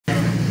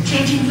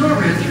changing your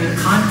route through the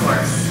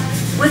concourse.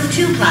 With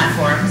 2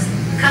 platforms,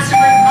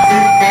 customers must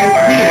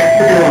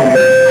platform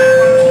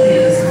to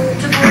use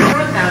to board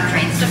northbound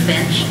trains to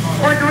Finch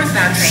or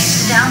northbound trains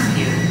to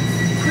Downsview.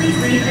 Please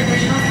leave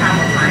additional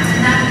travel time to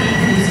navigate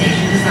the new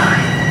station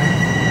design.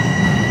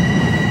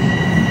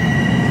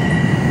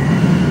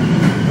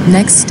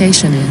 Next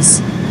station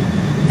is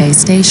Bay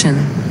Station.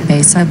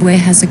 Bay Subway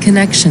has a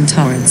connection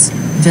towards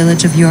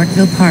Village of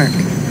Yorkville Park.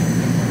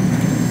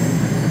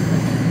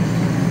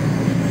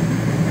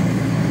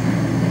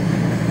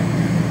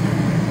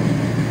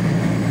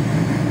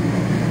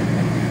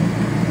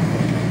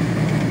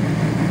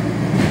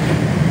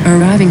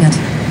 Arriving at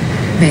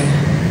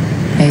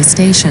Bay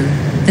Station.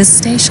 This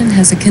station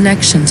has a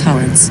connection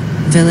towards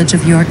Village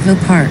of Yorkville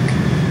Park.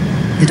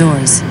 The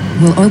doors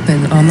will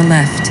open on the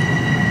left.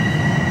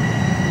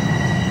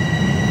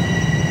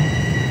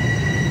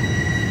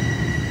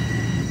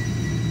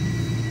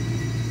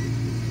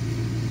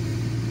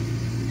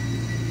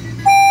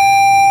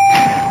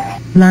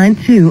 Line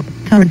 2,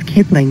 towards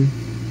Kipling.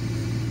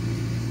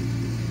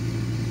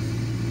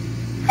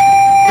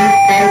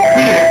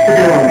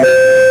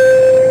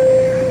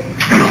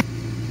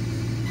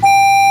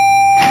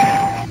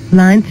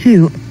 Line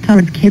 2,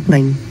 towards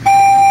Kipling.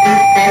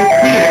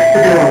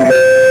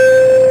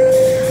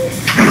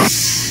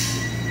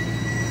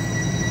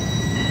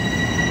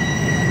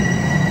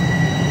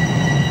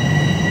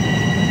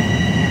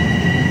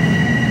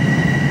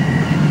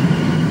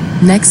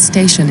 Next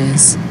station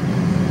is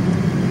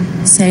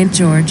St.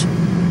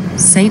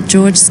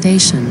 George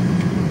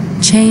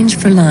Station. Change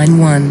for Line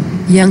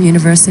 1, Yonge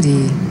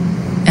University,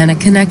 and a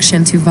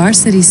connection to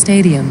Varsity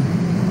Stadium.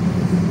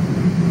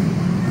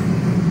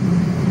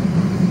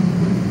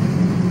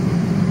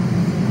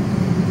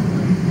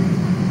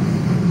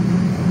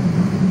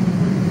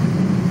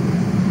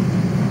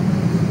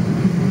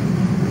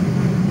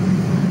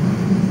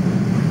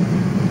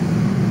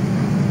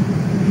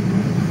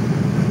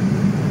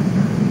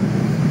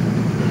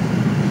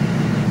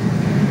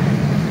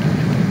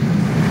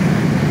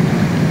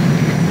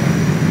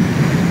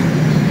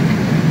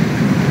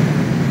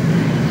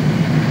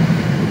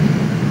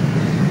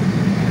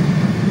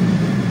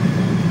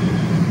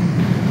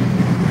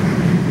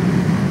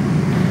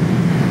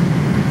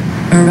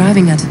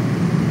 Arriving at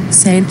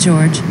St.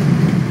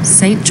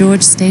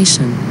 George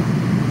Station.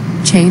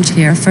 Change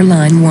here for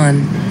Line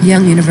 1,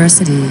 Yonge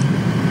University,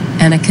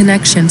 and a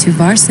connection to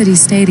Varsity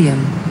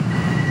Stadium.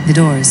 The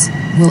doors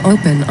will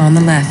open on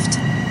the left.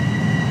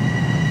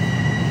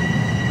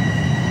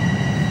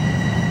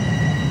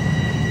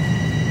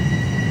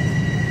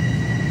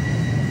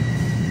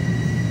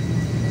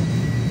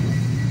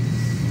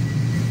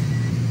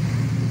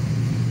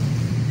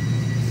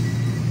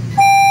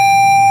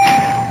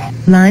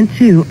 Line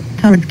 2,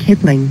 towards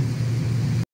Kipling.